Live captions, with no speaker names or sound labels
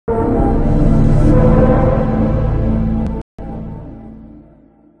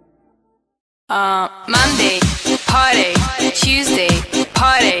Monday, party. Tuesday,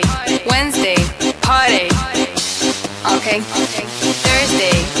 party. Wednesday, party. Okay.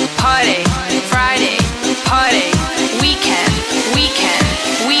 Thursday, party. Friday, party. Weekend,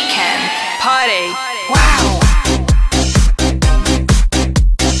 party. Wow.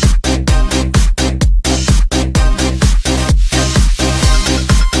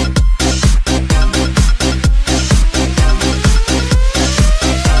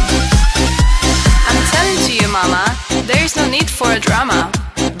 Mama, there's no need for a drama.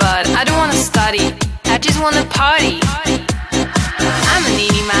 But I don't wanna study, I just wanna party. I'm a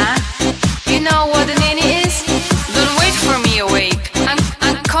nini ma. You know what a nini is? Don't wait for me awake, I'm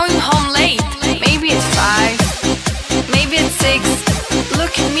going home late. Maybe at 5, maybe at 6.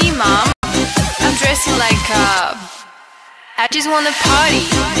 Look at me, mom, I'm dressing like I just wanna party.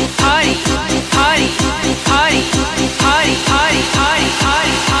 Party, party, party, party, party, party, party,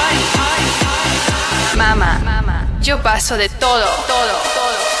 party, party. Mamá, yo paso de todo.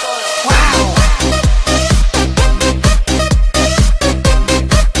 Wow.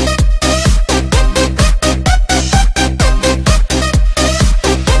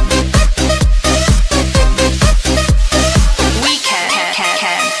 We can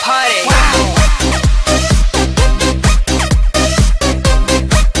party. Wow.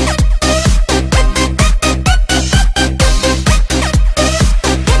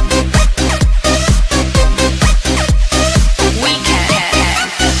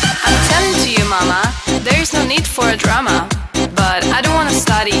 There's no need for a drama. But I don't wanna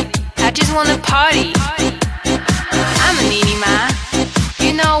study, I just wanna party. I'm a nini ma.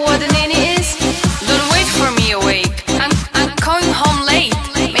 You know what a nini is? Don't wait for me awake, I'm going home late.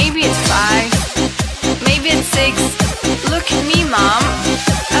 Maybe at 5, maybe at 6. Look at me, mom,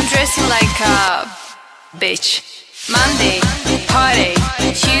 I'm dressing like a bitch. Monday, party.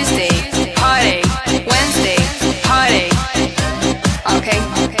 Tuesday, party. Wednesday, party. Okay.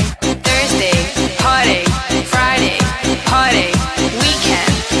 Thursday, party. Friday, party.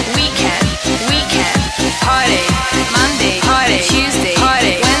 Weekend, party. Monday, party. Tuesday,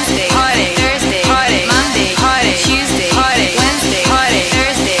 party. Wednesday, party. Thursday, party. Monday, party. Tuesday, party. Wednesday, party.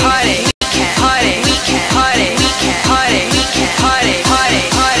 Thursday, party. Weekend, party. Weekend, party. Weekend, party. Party,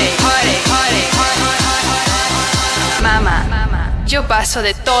 party, party, party, party. Mamá, yo paso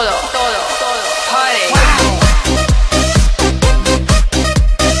de todo. Party. Wow.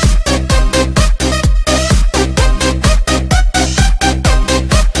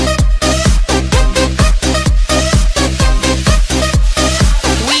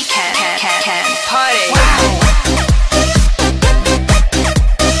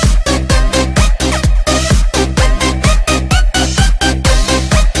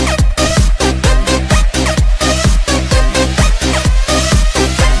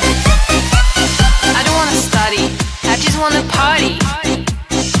 I don't wanna study, I just wanna party.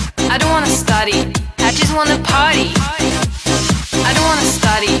 I don't wanna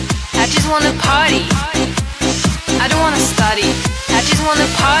study, I just wanna party. I don't wanna study, I just wanna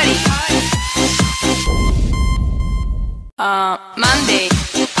party. Monday,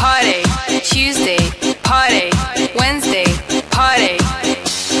 party. Tuesday, party. Wednesday, party.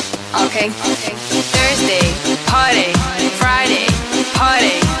 Okay. Thursday, party. Friday,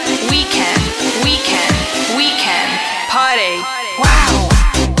 party. Weekend, party. Wow.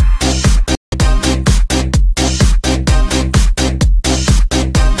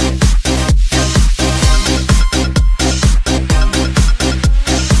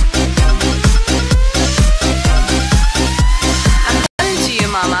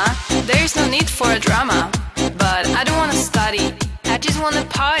 Mama, there's no need for a drama. But I don't wanna study, I just wanna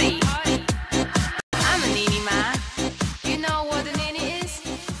party.